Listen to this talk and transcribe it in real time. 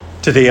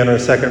Today in our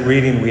second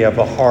reading, we have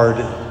a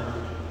hard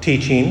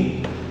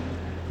teaching,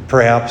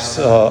 perhaps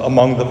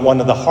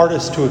one of the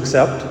hardest to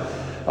accept,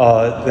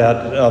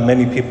 that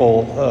many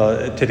people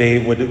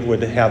today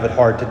would have it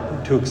hard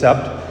to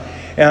accept.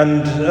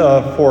 And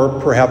for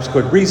perhaps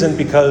good reason,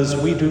 because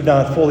we do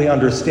not fully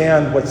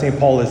understand what St.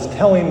 Paul is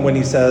telling when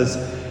he says,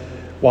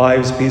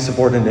 "Wives, be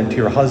subordinate to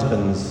your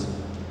husbands."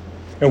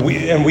 And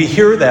we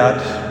hear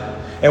that,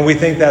 and we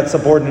think that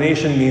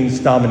subordination means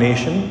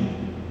domination,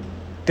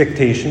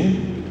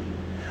 dictation.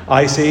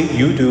 I say,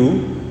 you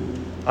do.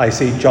 I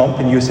say jump,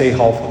 and you say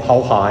how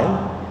high.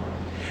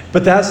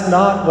 But that's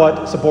not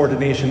what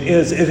subordination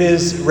is. It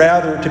is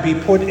rather to be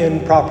put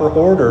in proper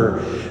order.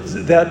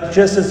 That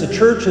just as the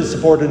church is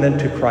subordinate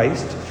to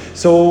Christ,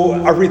 so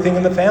everything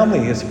in the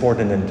family is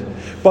subordinate.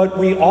 But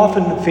we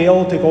often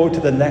fail to go to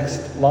the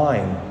next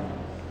line.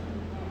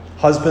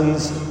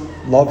 Husbands,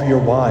 love your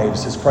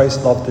wives as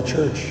Christ loved the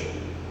church.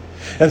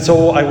 And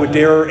so I would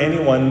dare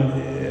anyone,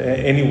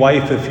 any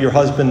wife, if your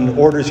husband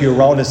orders you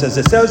around and says,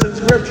 "It says in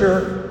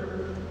Scripture,"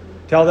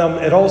 tell them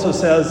it also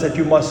says that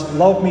you must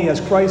love me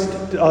as Christ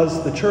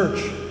does the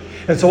church.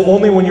 And so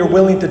only when you're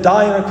willing to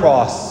die on a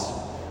cross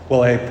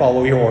will I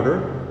follow your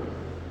order.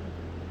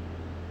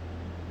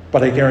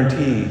 But I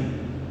guarantee,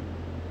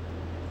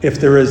 if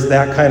there is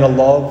that kind of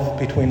love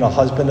between a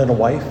husband and a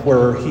wife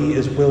where he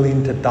is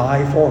willing to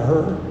die for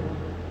her,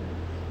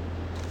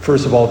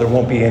 first of all, there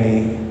won't be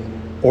any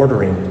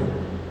ordering,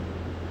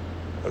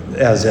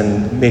 as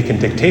in making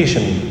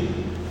dictation,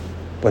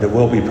 but it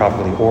will be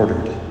properly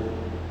ordered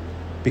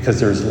because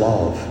there's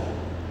love.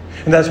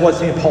 And that's what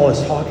St. Paul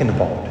is talking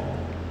about.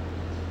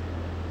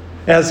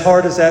 As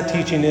hard as that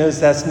teaching is,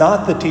 that's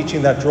not the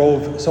teaching that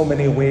drove so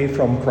many away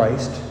from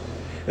Christ,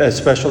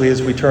 especially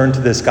as we turn to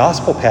this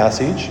gospel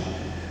passage.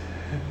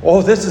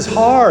 Oh, this is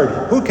hard.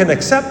 Who can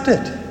accept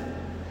it?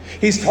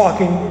 He's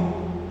talking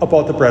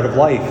about the bread of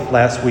life.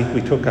 Last week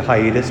we took a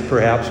hiatus,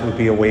 perhaps would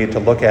be a way to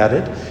look at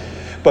it.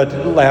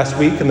 But last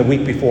week and the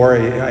week before,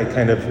 I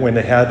kind of went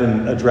ahead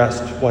and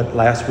addressed what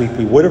last week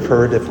we would have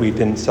heard if we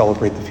didn't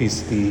celebrate the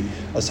Feast of the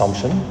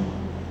Assumption.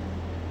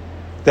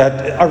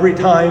 That every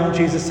time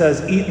Jesus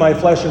says, "Eat my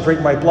flesh and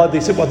drink my blood," they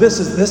say, "Well, this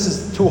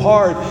is too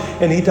hard."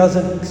 And he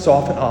doesn't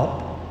soften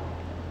up.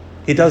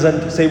 He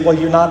doesn't say, "Well,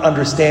 you're not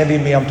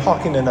understanding me. I'm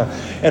talking in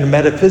a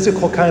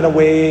metaphysical kind of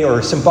way or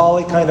a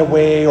symbolic kind of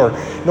way." Or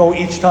no,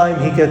 each time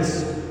he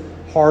gets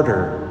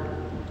harder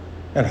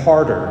and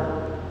harder.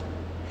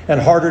 And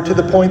harder to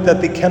the point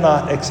that they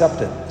cannot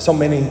accept it. So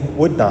many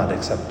would not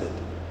accept it.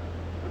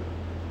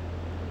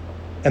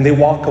 And they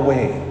walk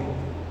away.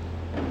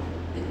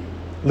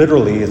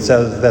 Literally, it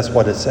says, that's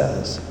what it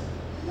says.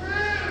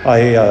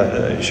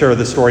 I share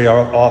this story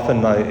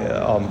often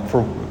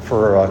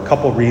for a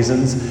couple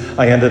reasons.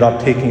 I ended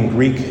up taking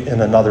Greek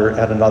at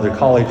another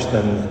college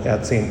than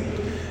at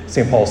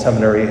St. Paul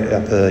Seminary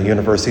at the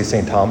University of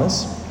St.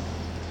 Thomas.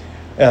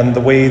 And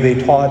the way they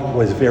taught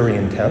was very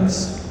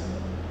intense.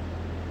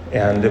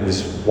 And it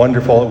was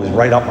wonderful. It was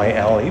right up my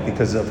alley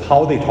because of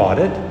how they taught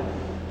it.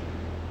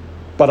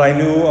 But I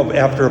knew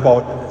after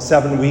about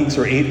 7 weeks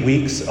or 8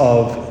 weeks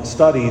of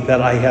study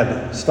that I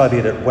had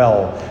studied it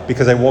well,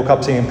 because I woke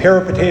up saying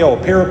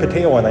peripateo,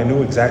 peripateo, and I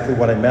knew exactly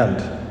what I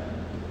meant.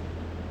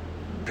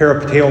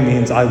 Peripateo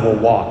means I will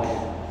walk.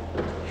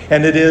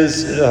 And it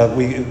is,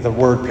 the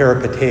word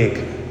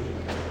peripateic,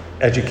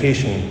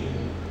 education,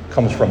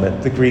 comes from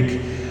it. The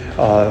Greek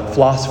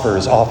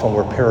philosophers often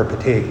were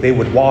peripateic. They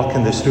would walk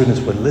and the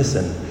students would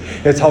listen.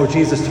 It's how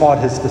Jesus taught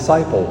his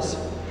disciples.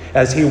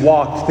 As he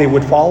walked, they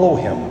would follow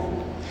him.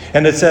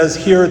 And it says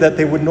here that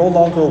they would no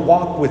longer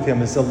walk with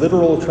him is a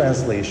literal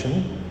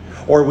translation.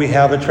 Or we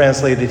have it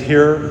translated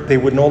here, they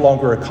would no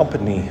longer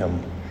accompany him.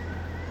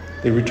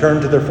 They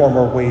returned to their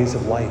former ways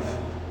of life.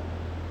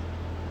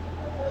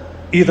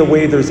 Either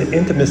way, there's an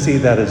intimacy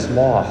that is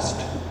lost.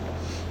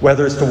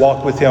 Whether it's to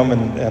walk with him,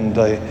 and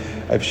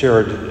I've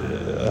shared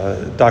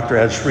Dr.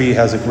 Ed Shree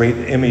has a great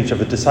image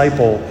of a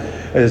disciple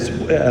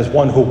as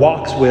one who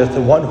walks with,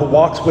 and one who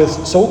walks with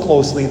so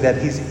closely that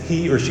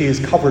he or she is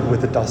covered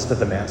with the dust of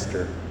the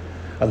master.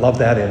 I love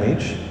that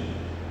image.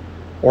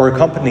 Or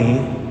accompany,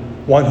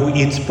 one who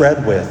eats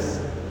bread with,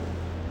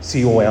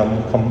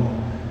 C-O-M,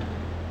 come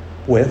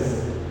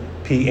with,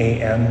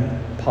 P-A-N,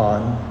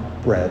 pan,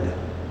 bread.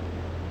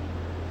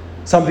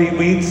 Somebody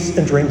who eats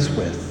and drinks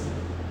with.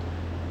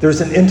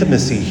 There's an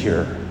intimacy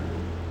here.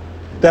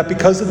 That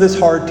because of this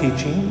hard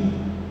teaching,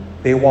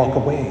 they walk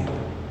away.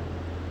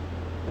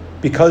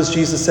 Because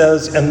Jesus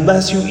says,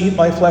 "Unless you eat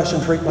my flesh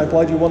and drink my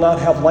blood, you will not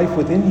have life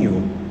within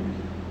you."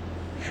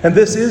 And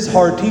this is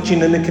hard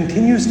teaching, and it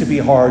continues to be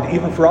hard,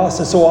 even for us.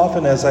 And so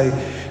often, as I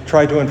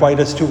tried to invite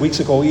us 2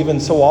 weeks ago, even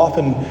so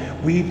often,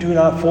 we do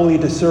not fully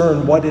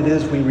discern what it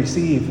is we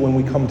receive when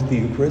we come to the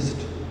Eucharist.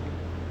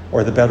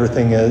 Or the better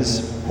thing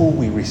is, who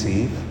we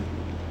receive.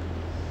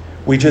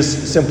 We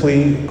just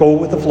simply go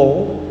with the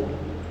flow.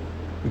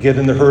 We get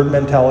in the herd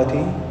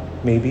mentality,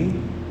 maybe,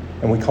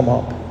 and we come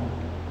up.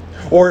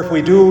 Or if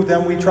we do,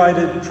 then we try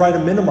to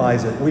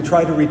minimize it. We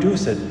try to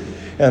reduce it.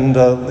 And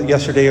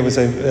yesterday,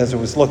 as I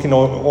was looking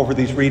over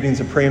these readings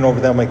and praying over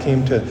them, I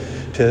came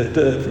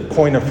to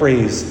coin a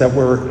phrase that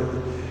we're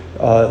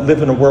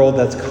live in a world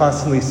that's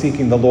constantly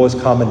seeking the lowest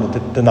common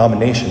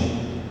denomination.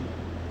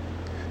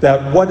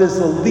 That what is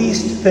the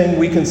least thing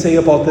we can say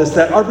about this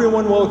that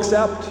everyone will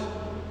accept,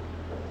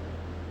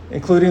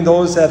 including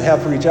those that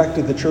have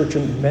rejected the church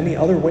in many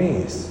other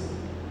ways?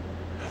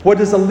 What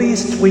is the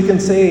least we can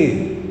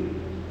say?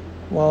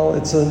 Well,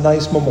 it's a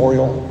nice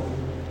memorial.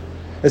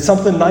 It's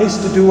something nice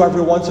to do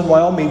every once in a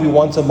while, maybe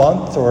once a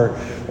month, or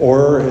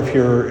if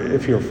you're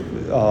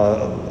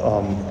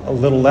a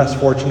little less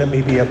fortunate,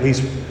 maybe at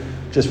least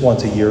just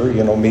once a year.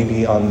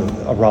 Maybe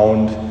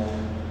around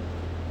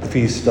the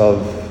feast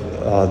of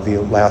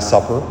the Last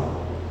Supper,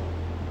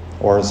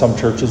 or in some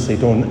churches they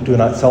do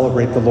not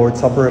celebrate the Lord's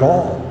Supper at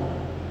all.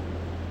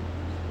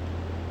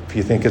 If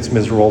you think it's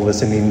miserable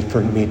listening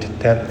for me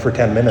for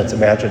 10 minutes,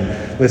 imagine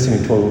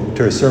listening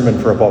to a sermon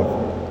for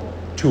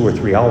about 2 or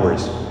 3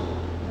 hours.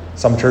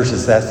 Some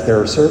churches, that's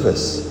their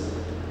service.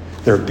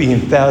 They're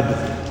being fed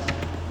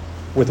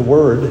with the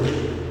Word,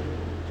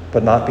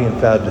 but not being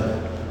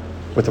fed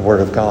with the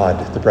Word of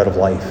God, the bread of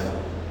life.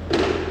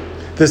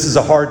 This is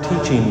a hard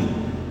teaching.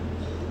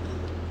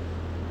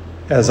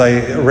 As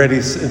I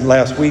already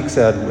last week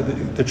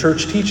said, the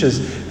church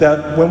teaches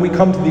that when we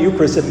come to the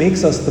Eucharist, it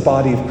makes us the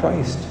body of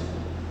Christ.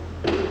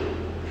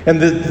 And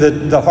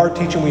the hard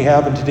teaching we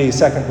have in today's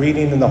second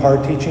reading and the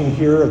hard teaching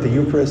here of the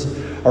Eucharist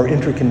are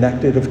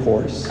interconnected, of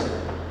course.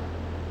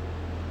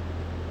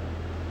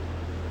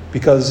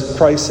 Because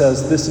Christ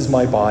says, "This is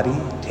my body,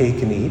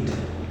 take and eat."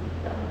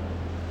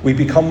 We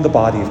become the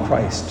body of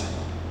Christ.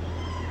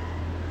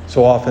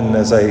 So often,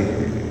 as I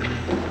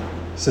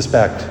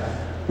suspect,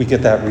 we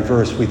get that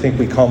reverse. We think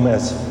we come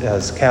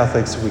as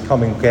Catholics, we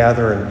come and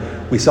gather and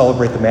we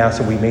celebrate the Mass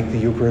and we make the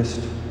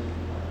Eucharist.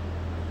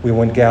 We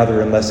wouldn't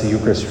gather unless the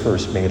Eucharist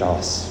first made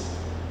us.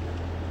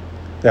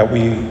 That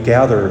we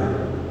gather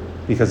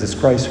because it's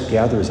Christ who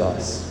gathers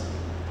us.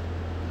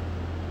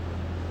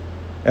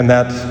 And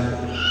that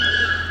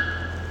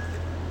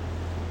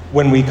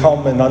when we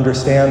come and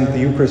understand the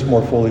Eucharist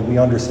more fully, we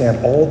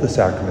understand all the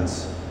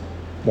sacraments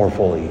more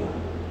fully.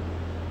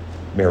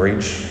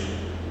 Marriage,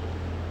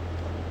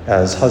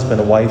 as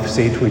husband and wife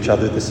say to each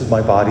other, "This is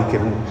my body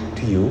given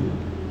to you."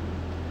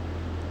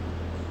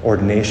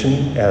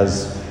 Ordination,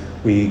 as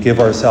we give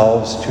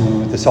ourselves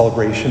to the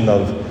celebration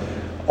of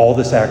all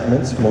the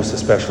sacraments, most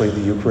especially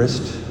the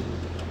Eucharist.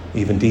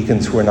 Even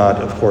deacons who are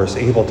not, of course,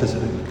 able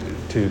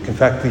to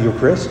confect the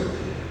Eucharist,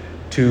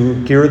 to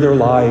gear their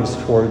lives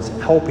towards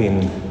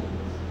helping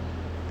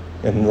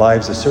in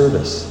lives of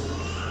service.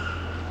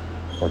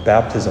 Or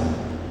baptism,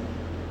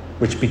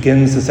 which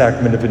begins the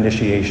sacrament of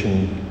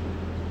initiation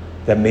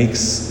that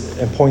makes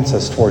and points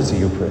us towards the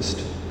Eucharist.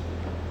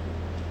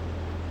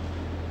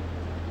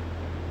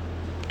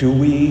 Do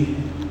we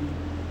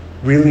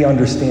really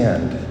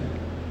understand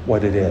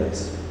what it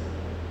is?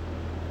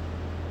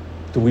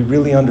 Do we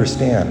really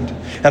understand?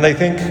 And I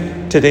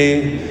think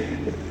today,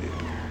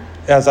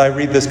 as I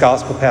read this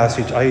gospel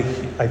passage,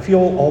 I feel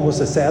almost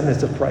the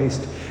sadness of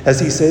Christ as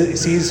he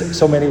sees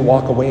so many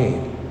walk away.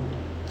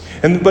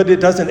 But it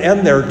doesn't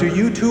end there. "Do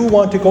you too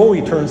want to go?"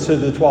 He turns to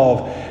the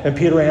 12. And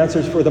Peter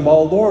answers for them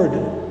all, "Lord,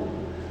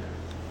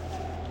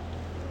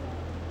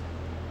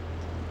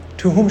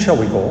 to whom shall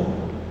we go?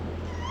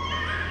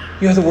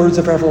 You have the words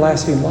of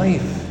everlasting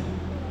life.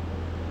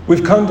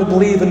 We've come to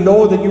believe and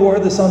know that you are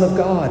the Son of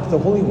God, the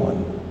Holy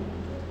One."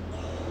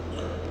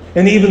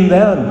 And even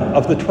then,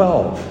 of the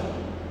 12,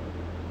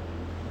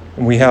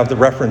 and we have the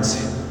reference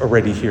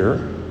already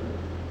here,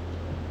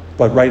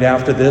 but right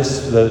after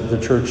this, the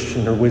church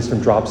in her wisdom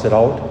drops it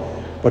out,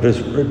 but there's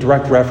a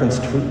direct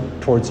reference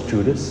towards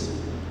Judas,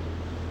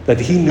 that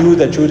he knew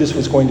that Judas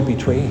was going to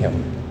betray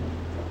him.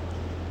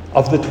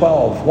 Of the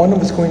 12, one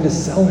was going to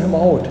sell him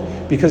out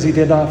because he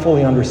did not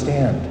fully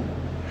understand.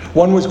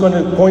 One was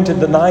going to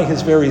deny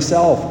his very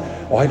self.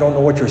 "Oh, I don't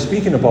know what you're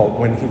speaking about,"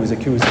 when he was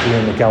accused of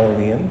being a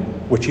Galilean,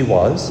 which he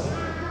was.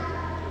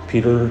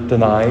 Peter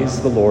denies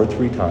the Lord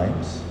 3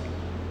 times.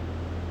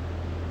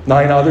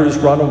 9 others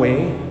run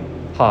away,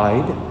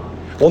 hide.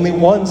 Only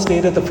one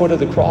stayed at the foot of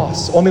the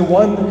cross. Only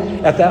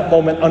one at that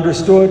moment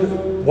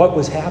understood what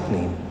was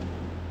happening.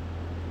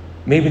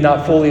 Maybe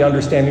not fully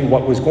understanding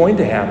what was going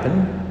to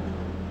happen.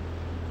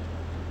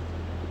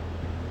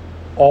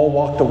 All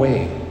walked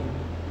away,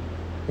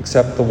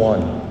 except the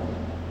one.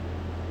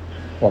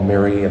 Well,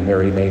 Mary and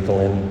Mary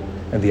Magdalene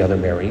and the other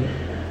Mary.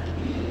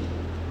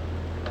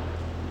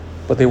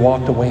 But they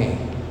walked away.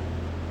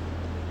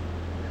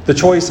 The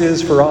choice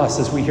is for us,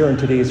 as we hear in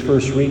today's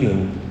first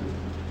reading,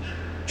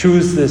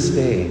 choose this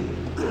day.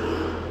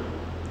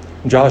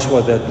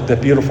 Joshua,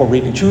 that beautiful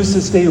reading, choose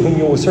this day whom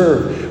you will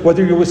serve.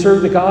 Whether you will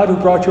serve the God who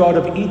brought you out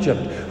of Egypt,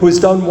 who has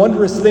done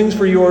wondrous things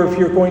for you, or if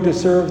you're going to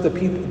serve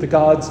the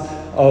gods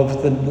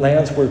of the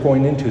lands we're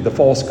going into, the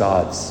false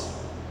gods,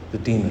 the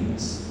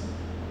demons,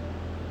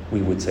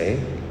 we would say.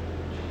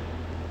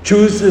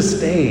 Choose this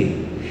day.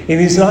 And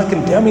he's not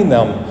condemning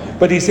them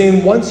But he's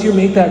saying once you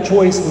make that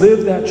choice,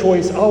 live that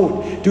choice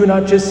out. Do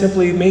not just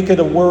simply make it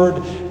a word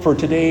for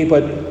today,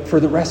 but for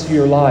the rest of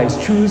your lives.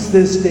 Choose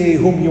this day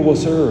whom you will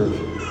serve.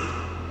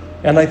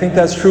 And I think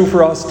that's true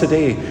for us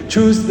today.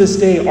 Choose this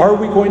day. Are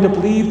we going to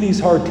believe these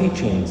hard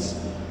teachings?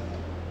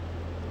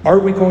 Are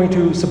we going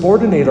to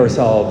subordinate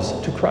ourselves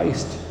to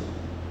Christ,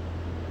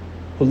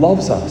 who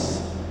loves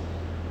us,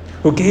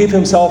 who gave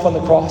himself on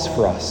the cross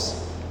for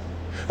us,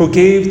 who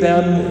gave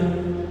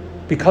then,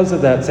 because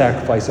of that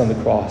sacrifice on the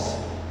cross,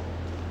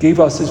 gave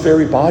us his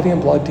very body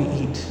and blood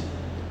to eat,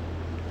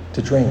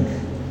 to drink,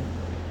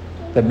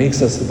 that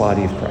makes us the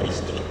body of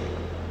Christ.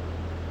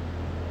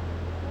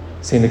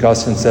 St.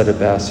 Augustine said it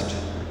best: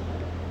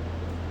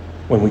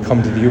 when we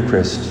come to the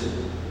Eucharist,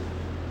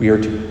 we are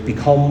to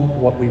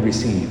become what we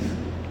receive.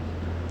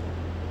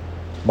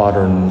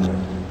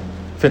 Modern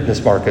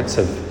fitness markets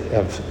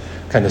have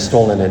kind of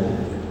stolen it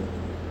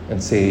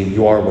and say,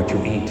 you are what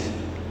you eat.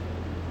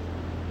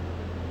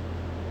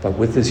 But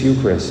with this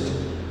Eucharist,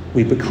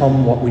 we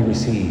become what we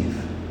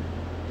receive.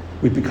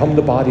 We become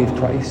the body of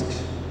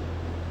Christ,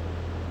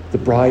 the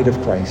bride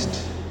of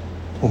Christ,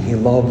 whom he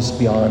loves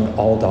beyond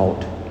all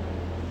doubt.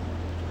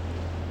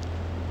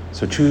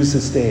 So choose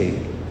this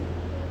day.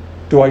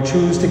 Do I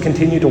choose to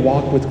continue to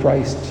walk with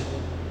Christ?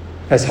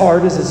 As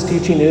hard as his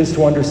teaching is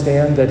to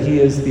understand that he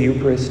is the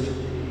Eucharist,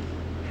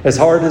 as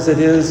hard as it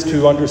is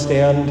to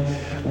understand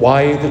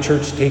why the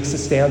church takes a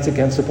stance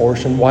against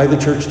abortion, why the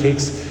church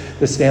takes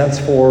the stance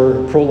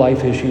for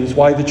pro-life issues,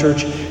 why the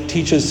church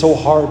teaches so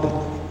hard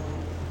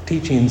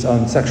teachings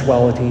on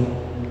sexuality,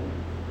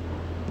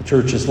 the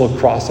church is looked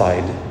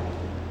cross-eyed,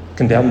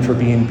 condemned for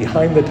being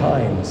behind the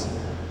times.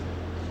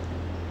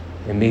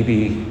 And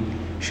maybe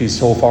she's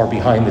so far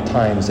behind the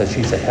times that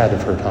she's ahead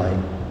of her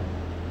time,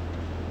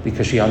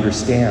 because she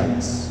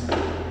understands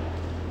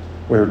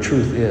where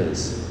truth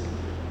is.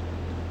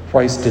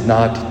 Christ did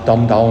not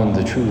dumb down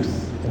the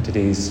truth in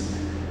today's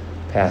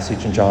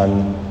passage in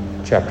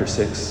John chapter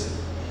 6,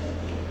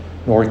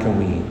 nor can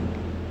we.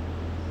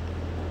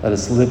 Let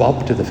us live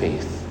up to the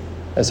faith,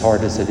 as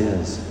hard as it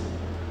is.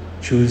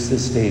 Choose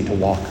this day to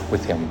walk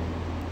with him.